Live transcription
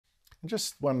And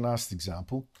just one last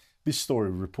example. This story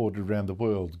reported around the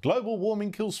world. Global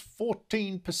warming kills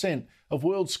 14% of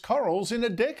world's corals in a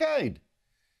decade.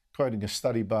 Quoting a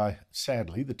study by,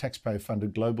 sadly, the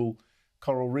taxpayer-funded Global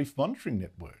Coral Reef Monitoring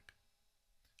Network.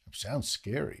 It sounds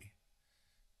scary.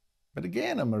 But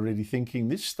again, I'm already thinking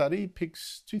this study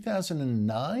picks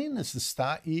 2009 as the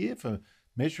start year for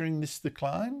measuring this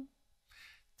decline.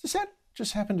 Does that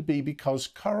just happen to be because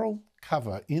coral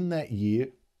cover in that year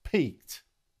peaked?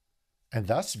 And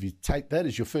thus, if you take that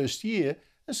as your first year,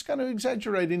 it's going to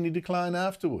exaggerate any decline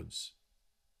afterwards.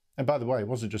 And by the way, it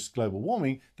wasn't just global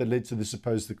warming that led to the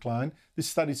supposed decline. This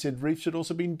study said reefs had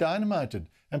also been dynamited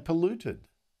and polluted.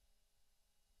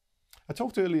 I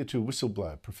talked earlier to a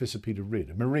whistleblower, Professor Peter Ridd,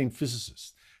 a marine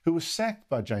physicist, who was sacked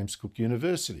by James Cook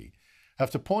University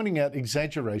after pointing out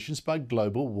exaggerations by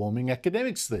global warming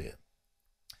academics there.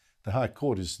 The High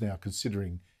Court is now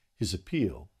considering his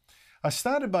appeal. I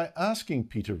started by asking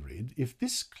Peter Ridd if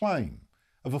this claim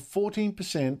of a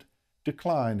 14%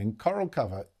 decline in coral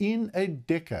cover in a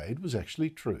decade was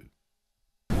actually true.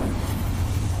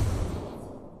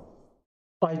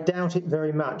 I doubt it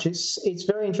very much. It's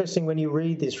very interesting when you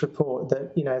read this report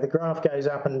that, you know, the graph goes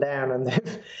up and down, and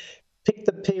they've picked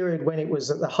the period when it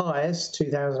was at the highest,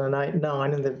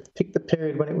 2008-9, and they've picked the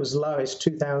period when it was lowest,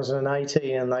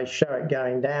 2018, and they show it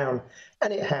going down.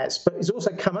 And it has, but it's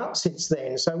also come up since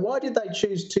then. So why did they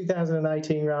choose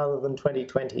 2018 rather than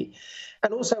 2020?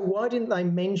 And also, why didn't they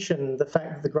mention the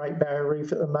fact that the Great Barrier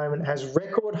Reef at the moment has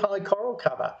record high coral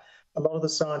cover? A lot of the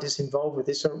scientists involved with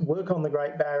this work on the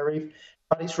Great Barrier Reef,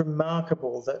 but it's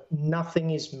remarkable that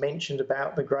nothing is mentioned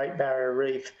about the Great Barrier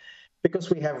Reef because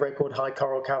we have record high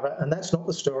coral cover, and that's not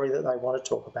the story that they want to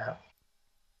talk about.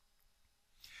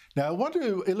 Now, I want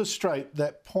to illustrate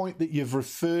that point that you've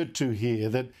referred to here,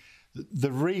 that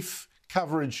the reef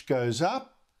coverage goes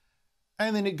up,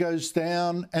 and then it goes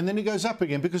down, and then it goes up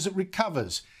again because it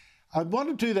recovers. I want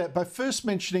to do that by first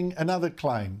mentioning another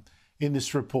claim in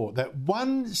this report, that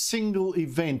one single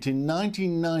event in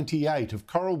 1998 of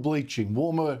coral bleaching,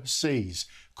 warmer seas,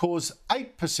 caused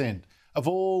 8% of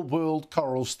all world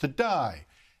corals to die.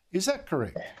 Is that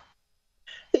correct?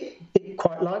 It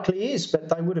quite likely is, but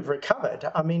they would have recovered.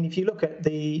 I mean, if you look at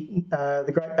the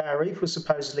Great Barrier Reef was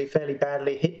supposedly fairly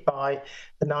badly hit by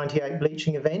the 98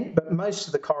 bleaching event, but most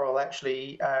of the coral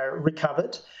actually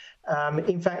recovered.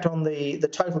 In fact, on the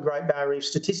total Great Barrier Reef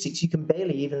statistics, you can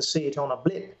barely even see it on a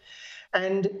blip.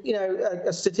 And, you know,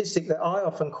 a statistic that I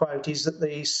often quote is that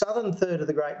the southern third of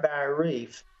the Great Barrier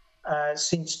Reef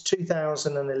since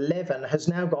 2011 has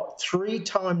now got 3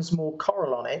 times more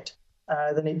coral on it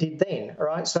than it did then,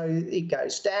 right? So it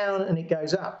goes down and it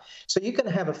goes up. So you can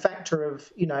have a factor of,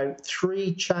 you know,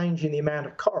 3 change in the amount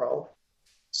of coral.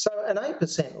 So an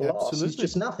 8% loss is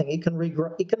just nothing. It can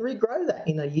regrow that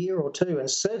in a year or two, and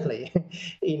certainly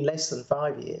in less than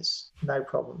 5 years, no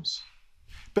problems.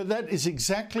 But that is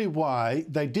exactly why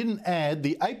they didn't add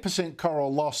the 8%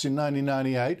 coral loss in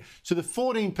 1998 to the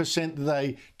 14% that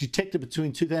they detected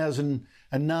between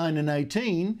 2009 and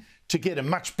 18 to get a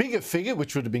much bigger figure,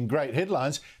 which would have been great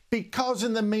headlines, because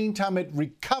in the meantime it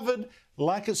recovered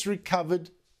like it's recovered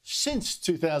since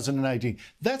 2018.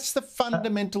 That's the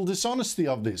fundamental dishonesty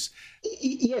of this.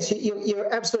 Yes,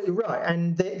 you're absolutely right.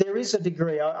 And there is a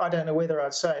degree, I don't know whether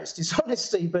I'd say it's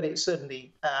dishonesty, but it's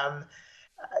certainly...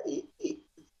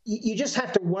 you just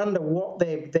have to wonder what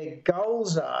their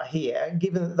goals are here,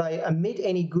 given that they omit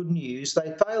any good news.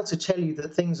 They fail to tell you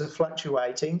that things are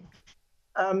fluctuating.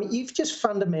 You just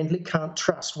fundamentally can't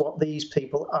trust what these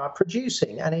people are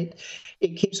producing. And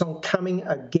it keeps on coming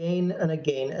again and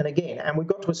again and again. And we've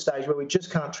got to a stage where we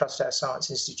just can't trust our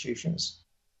science institutions.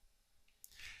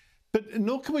 But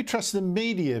nor can we trust the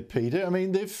media, Peter. I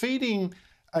mean, they're feeding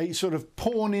a sort of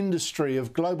porn industry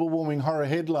of global warming horror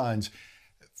headlines.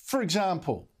 For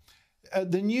example,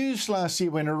 the news last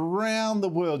year went around the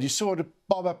world. You saw it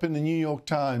bob up in the New York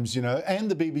Times, you know,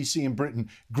 and the BBC in Britain.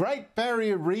 Great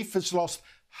Barrier Reef has lost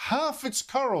half its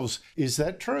corals. Is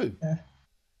that true?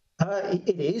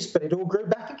 It is, but it all grew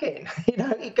back again. You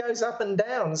know, it goes up and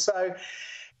down. So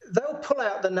they'll pull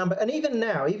out the number. And even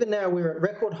now we're at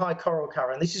record high coral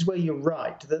cover. And this is where you're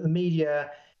right, that the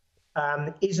media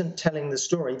isn't telling the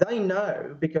story. They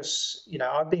know because, you know,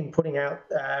 I've been putting out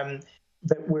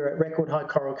that we're at record high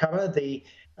coral cover. The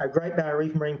Great Barrier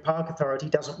Reef Marine Park Authority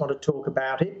doesn't want to talk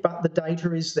about it, but the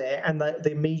data is there and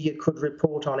the media could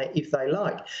report on it if they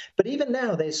like. But even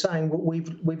now they're saying well,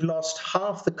 we've lost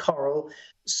half the coral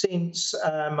since,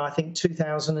 I think,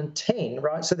 2010,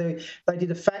 right? So they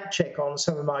did a fact check on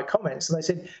some of my comments and they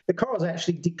said the coral's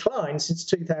actually declined since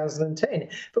 2010.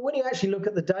 But when you actually look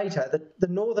at the data, the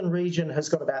northern region has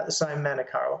got about the same amount of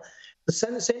coral. The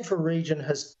central region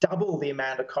has double the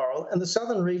amount of coral, and the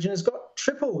southern region has got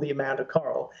triple the amount of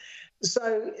coral.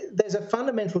 So there's a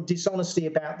fundamental dishonesty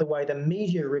about the way the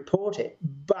media report it,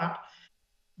 but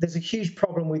there's a huge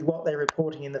problem with what they're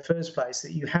reporting in the first place,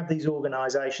 that you have these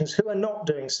organisations who are not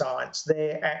doing science,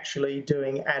 they're actually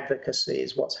doing advocacy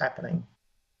is what's happening.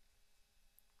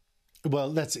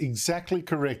 Well, that's exactly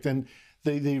correct. And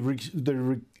the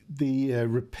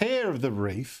repair of the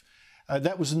reef,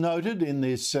 that was noted in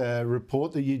this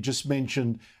report that you just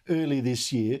mentioned earlier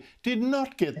this year, did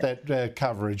not get that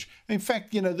coverage. In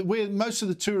fact, you know, where most of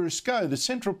the tourists go, the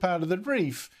central part of the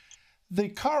reef, the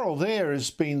coral there has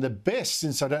been the best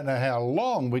since I don't know how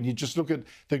long, when you just look at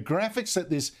the graphics that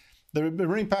the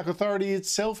Marine Park Authority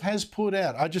itself has put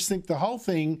out. I just think the whole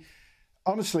thing,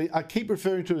 honestly, I keep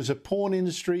referring to it as a porn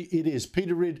industry. It is.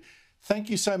 Peter Ridd, thank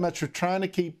you so much for trying to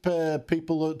keep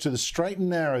people to the straight and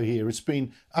narrow here. It's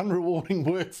been unrewarding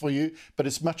work for you, but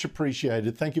it's much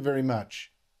appreciated. Thank you very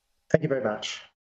much. Thank you very much.